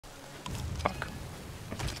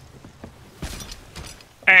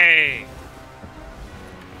Hey!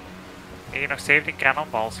 Hier nog 17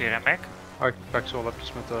 cannonballs hier in, Mick. Ah, ik pak zo wel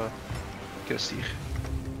even met de kist hier.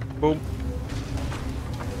 Boom.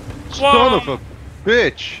 Son of a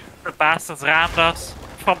bitch! The bastards rammed us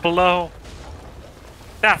from below.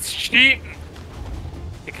 That's cheating!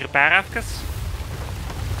 Ik repair even.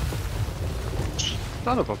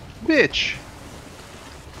 Son of a bitch!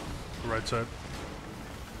 Right side.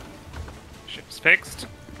 Ship's fixed.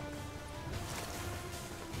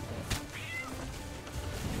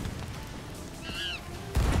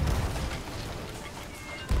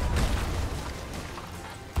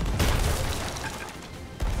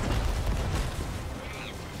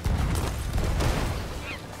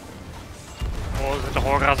 Oh, er zitten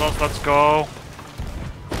hoger als ons, let's go.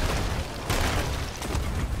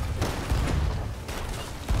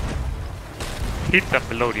 Hit them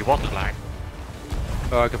below the waterline.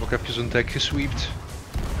 Ik heb ook even zo'n dek gesweept.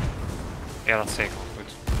 Ja, dat is zeker wel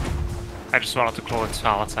goed. I just wanted to close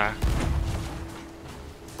solid there.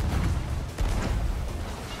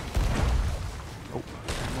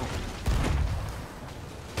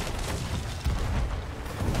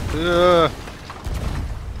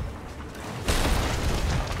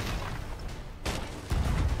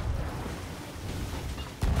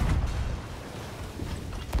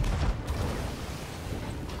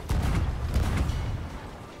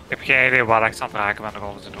 Ik heb geen idee waar ik aan het raken ben nog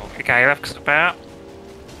over te doen. Ik ga heel even repairen.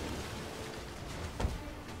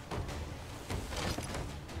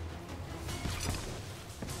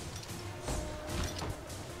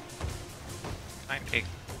 En ik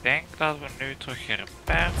denk dat we nu terug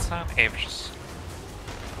gerepaird zijn. Eventjes.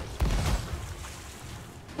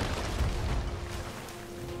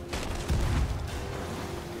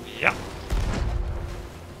 Ja.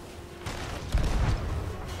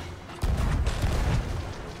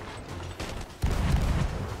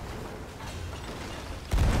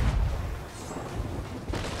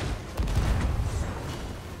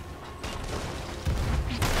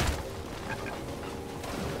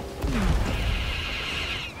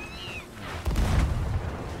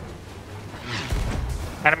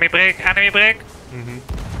 Enemy break, enemy break.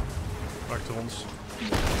 Achter ons.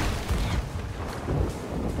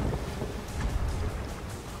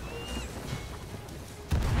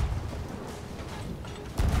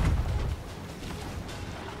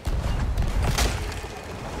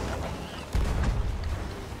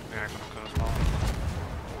 Ja, ik ben ook wel.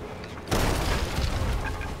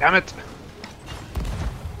 Damn it!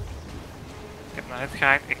 Ik heb nog net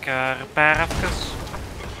geraakt, ik repair even.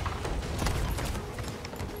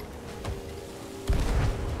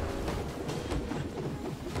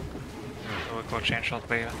 Ik word chain shot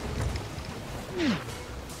bij je.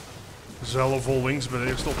 Zelf vol wings bij de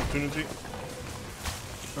eerste opportunity.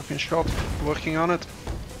 Nog een shot. Working on it.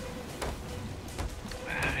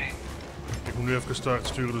 Ik moet nu even start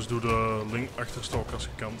sturen, dus doe de link achterstok als je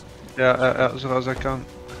kan. Ja, zoals ik kan.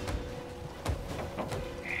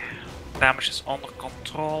 Damage is onder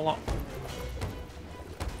controle.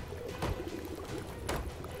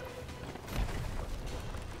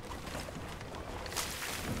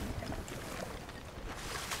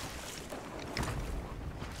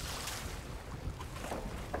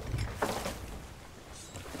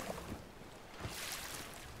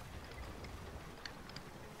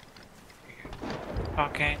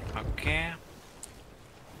 Oké.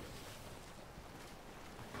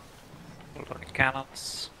 Loading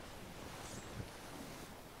cannons.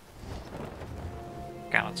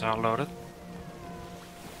 Cannons are loaded.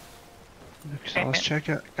 Ik zal eens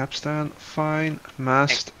checken. Capstan, fine.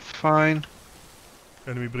 Mast, fine.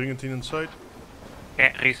 Enemy Brigantine inside.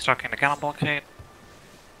 Oké, restock in de cannonball crate.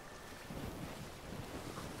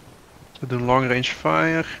 We doen long range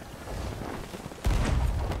fire.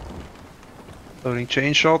 Loading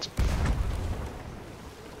chain shot.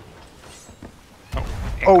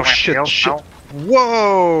 Oh shit, shit.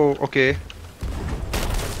 Wow, oké.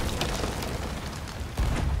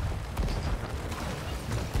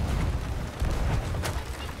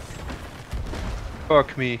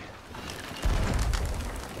 Fuck me.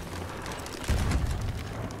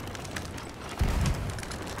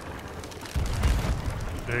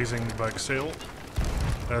 Raising back sail.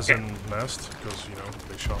 As in mast, because you know,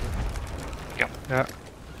 they shot it.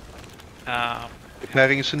 Yeah.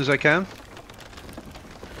 Repairing as soon as I can.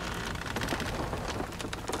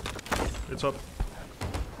 It's up.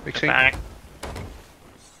 Fixing.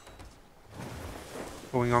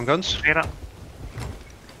 Going on guns. Later.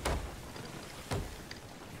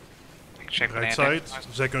 Ik check Right side.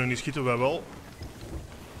 Zij kunnen niet schieten, wij wel.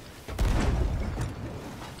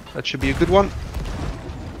 That should be a good one.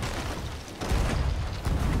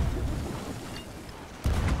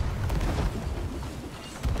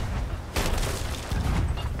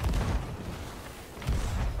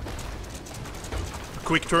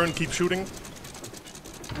 quick turn, keep shooting.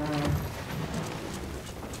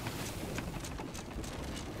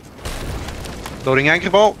 Loading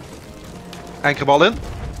ankerbal. Ankerbal in.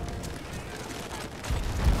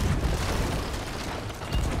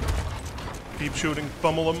 Keep shooting,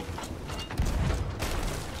 pummel hem.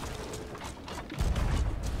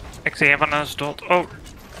 Ik zie een van hen is dood. Oh.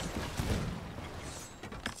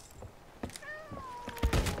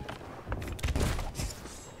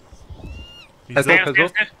 He's Hij is dead. op,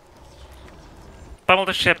 hij is op. Pummel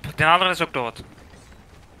de ship. Die andere is ook dood.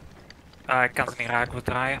 Ik kan ze niet raken, we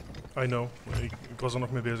draaien. I know, ik was er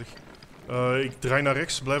nog mee bezig. Ik draai naar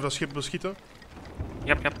rechts, blijf dat schip beschieten.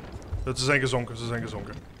 Yep. Ze zijn gezonken, ze zijn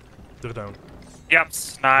gezonken. They're down. Yep,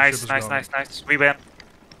 nice. We win.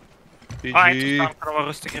 Interessant, kunnen we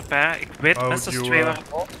rustiger bij. Ik weet Oh, minstens you, 2 waren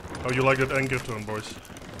dood. Oh, you like that anchor turn, boys.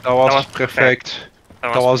 Dat was was perfect.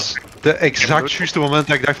 Dat was de exact juiste moment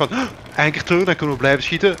dat ik dacht van ankerturn, dan kunnen we blijven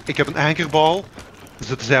schieten. Ik heb een ankerbal, dan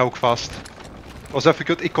zitten zij ook vast. Was even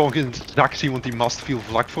kut, ik kon geen zak zien want die mast viel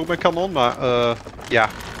vlak voor mijn kanon, maar ja,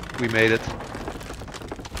 we made it.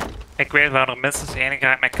 Ik weet waar er minstens één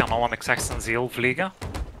raakt met kanon, want ik zag zijn ziel vliegen.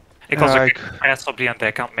 Ik was ook best op die aan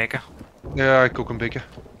dek aan het maken. Ja, ik ook een beetje.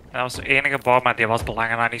 Dat was de enige bouw, maar die was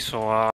belangrijk niet zo